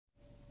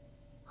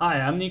Hi,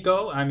 I'm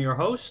Nico, I'm your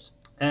host,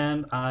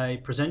 and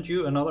I present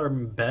you another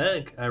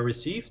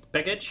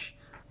package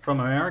from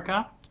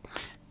America.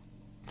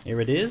 Here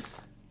it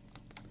is.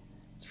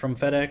 It's from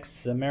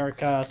FedEx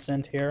America,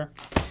 sent here.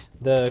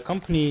 The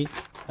company,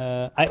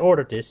 I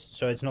ordered this,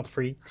 so it's not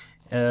free,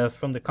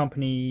 from the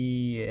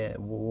company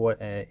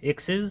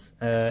X's.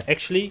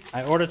 Actually,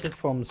 I ordered it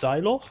from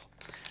Zilog,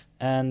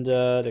 and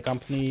the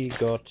company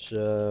got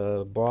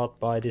bought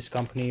by this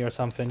company or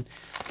something.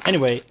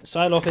 Anyway,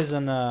 Zilog is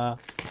a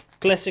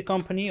classic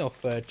company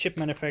of chip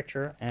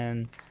manufacturer,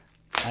 and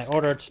I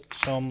ordered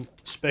some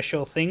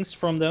special things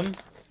from them.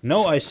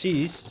 No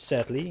ICs,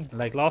 sadly.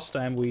 Like last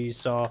time we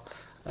saw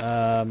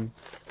some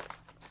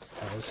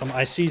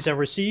ICs I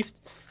received.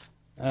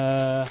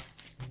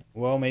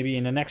 Well, maybe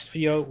in the next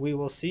video we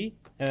will see.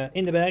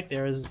 In the back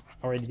there is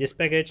already this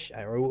package.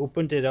 I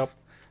opened it up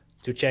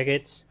to check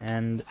it,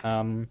 and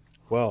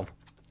well,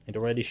 it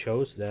already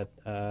shows that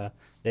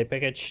they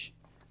package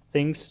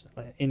things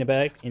in a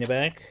bag,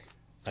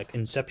 like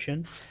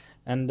Inception.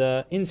 And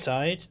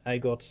inside I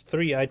got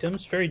 3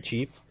 items, very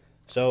cheap.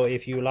 So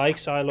if you like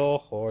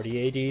Zilog or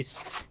the 80s,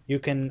 you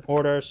can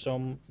order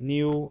some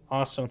new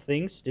awesome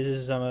things. This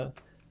is a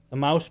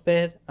mouse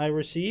pad I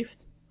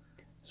received.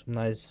 Some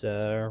nice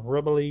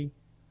rubber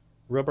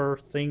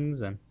things,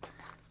 and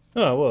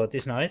oh well, it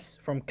is nice.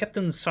 From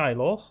Captain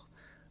Zilog,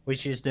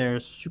 which is their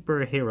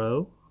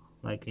superhero.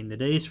 Like in the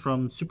days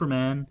from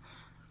Superman,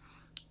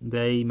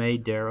 they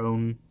made their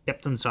own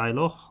Captain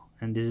Zilog,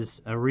 and this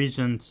is a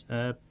recent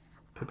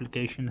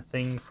publication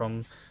thing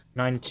from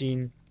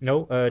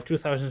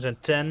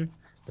 2010.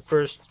 The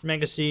first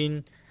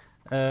magazine,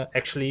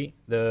 actually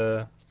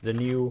the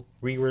new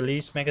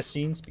re-release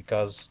magazines,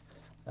 because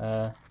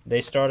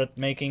they started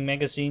making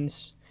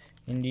magazines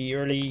in the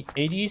early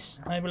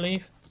 80s, I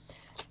believe.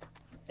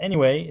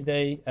 Anyway,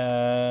 they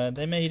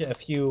made a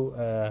few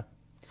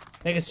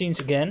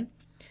magazines again,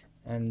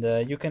 and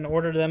you can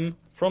order them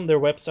from their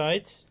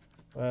website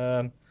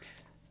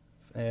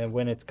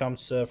when it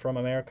comes from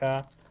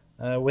America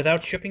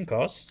without shipping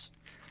costs.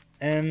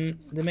 And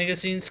the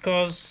magazines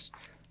cost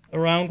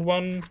around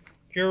 €1,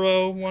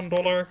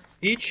 $1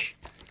 each,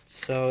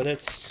 so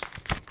that's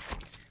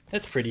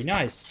pretty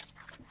nice.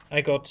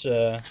 I got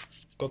 2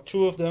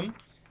 of them.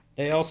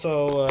 They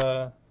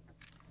also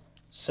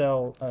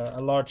sell a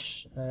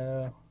large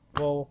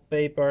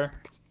wallpaper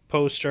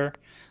poster,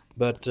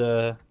 but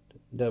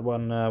that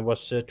one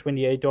was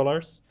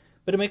 $28.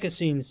 But the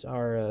magazines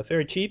are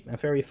very cheap and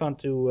very fun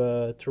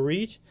to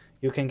read.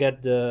 You can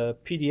get the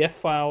PDF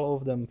file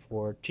of them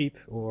for cheap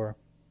or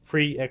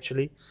free,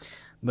 actually.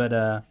 But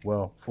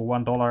well, for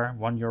 $1,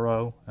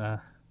 €1,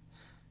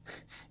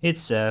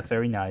 it's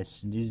very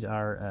nice. These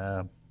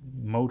are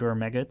motor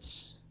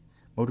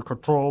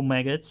control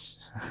maggots.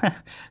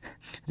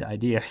 The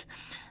idea.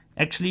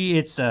 Actually,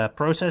 it's a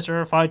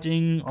processor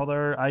fighting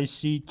other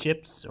IC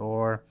chips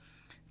or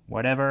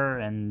whatever,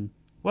 and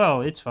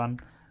well, it's fun.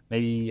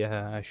 Maybe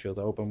I should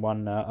open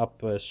one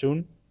up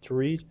soon to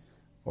read,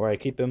 or I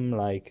keep them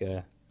like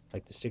the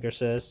sticker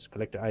says,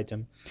 collector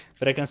item.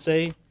 But I can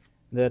say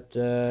that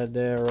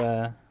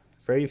they're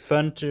very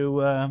fun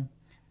to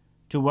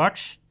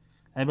watch.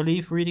 I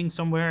believe reading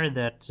somewhere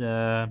that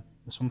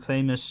some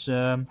famous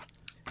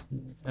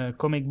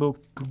comic book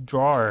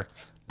drawer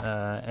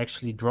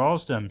actually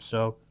draws them.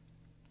 So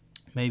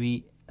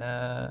maybe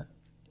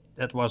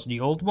that was the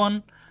old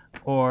one,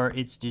 or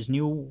it's this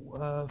new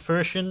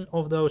version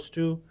of those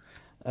two.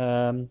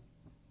 I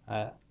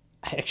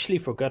actually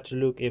forgot to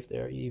look if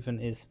there even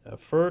is a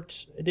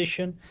 3rd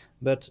edition,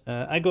 but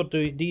I got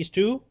these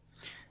 2.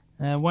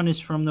 One is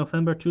from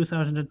November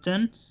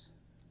 2010.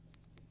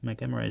 My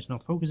camera is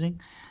not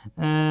focusing.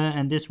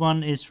 And this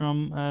one is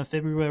from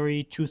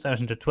February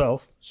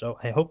 2012. So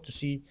I hope to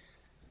see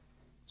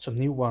some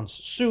new ones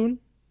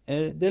soon.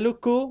 They look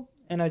cool,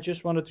 and I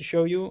just wanted to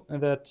show you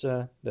that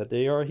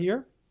they are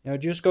here.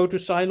 Just go to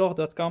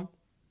zilog.com,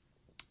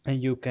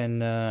 and you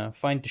can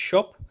find the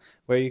shop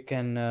where you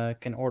can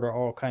order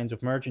all kinds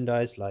of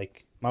merchandise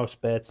like mouse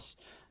pads,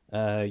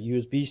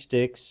 USB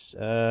sticks,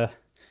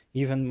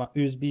 even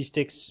USB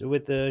sticks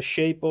with the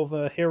shape of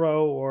a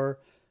hero or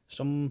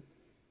some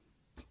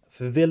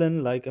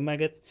villain like a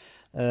maggot.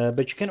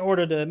 But you can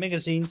order the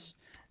magazines,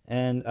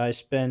 and I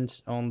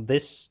spent on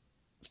this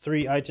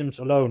 3 items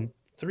alone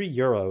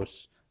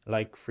 €3,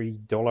 like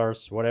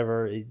 $3,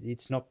 whatever.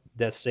 It's not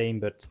the same,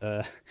 but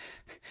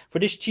for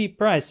this cheap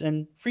price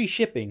and free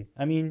shipping,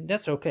 I mean,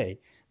 that's okay.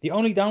 The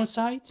only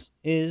downside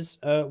is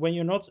when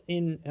you're not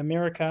in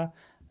America,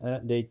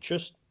 they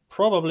just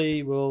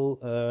probably will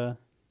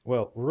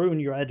well, ruin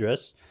your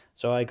address.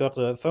 So I got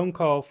a phone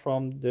call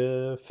from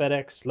the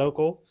FedEx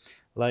local,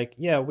 like,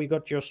 yeah, we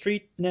got your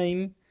street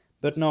name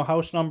but no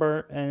house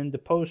number, and the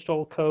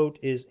postal code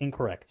is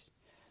incorrect.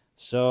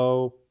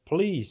 So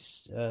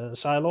please,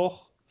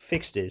 Zilog,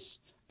 fix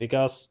this,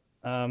 because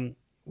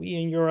we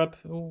in Europe,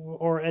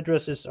 our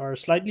addresses are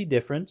slightly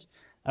different.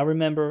 I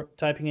remember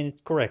typing in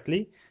it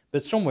correctly,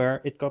 but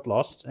somewhere it got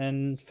lost,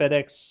 and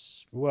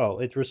FedEx, well,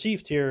 it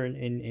received here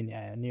in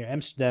near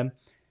Amsterdam,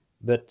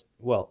 but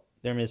well,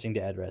 they're missing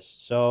the address.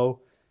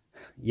 So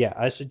yeah,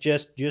 I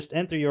suggest just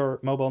enter your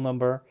mobile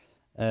number,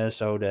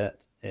 so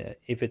that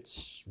if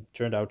it's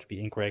turned out to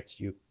be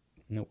incorrect,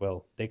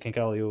 well, they can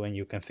call you and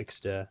you can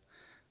fix the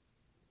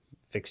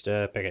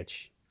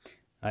package.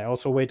 I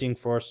also waiting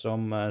for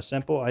some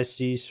sample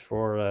ICs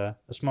for a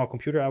small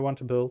computer I want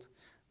to build,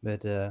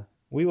 but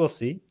we will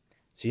see.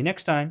 See you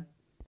next time.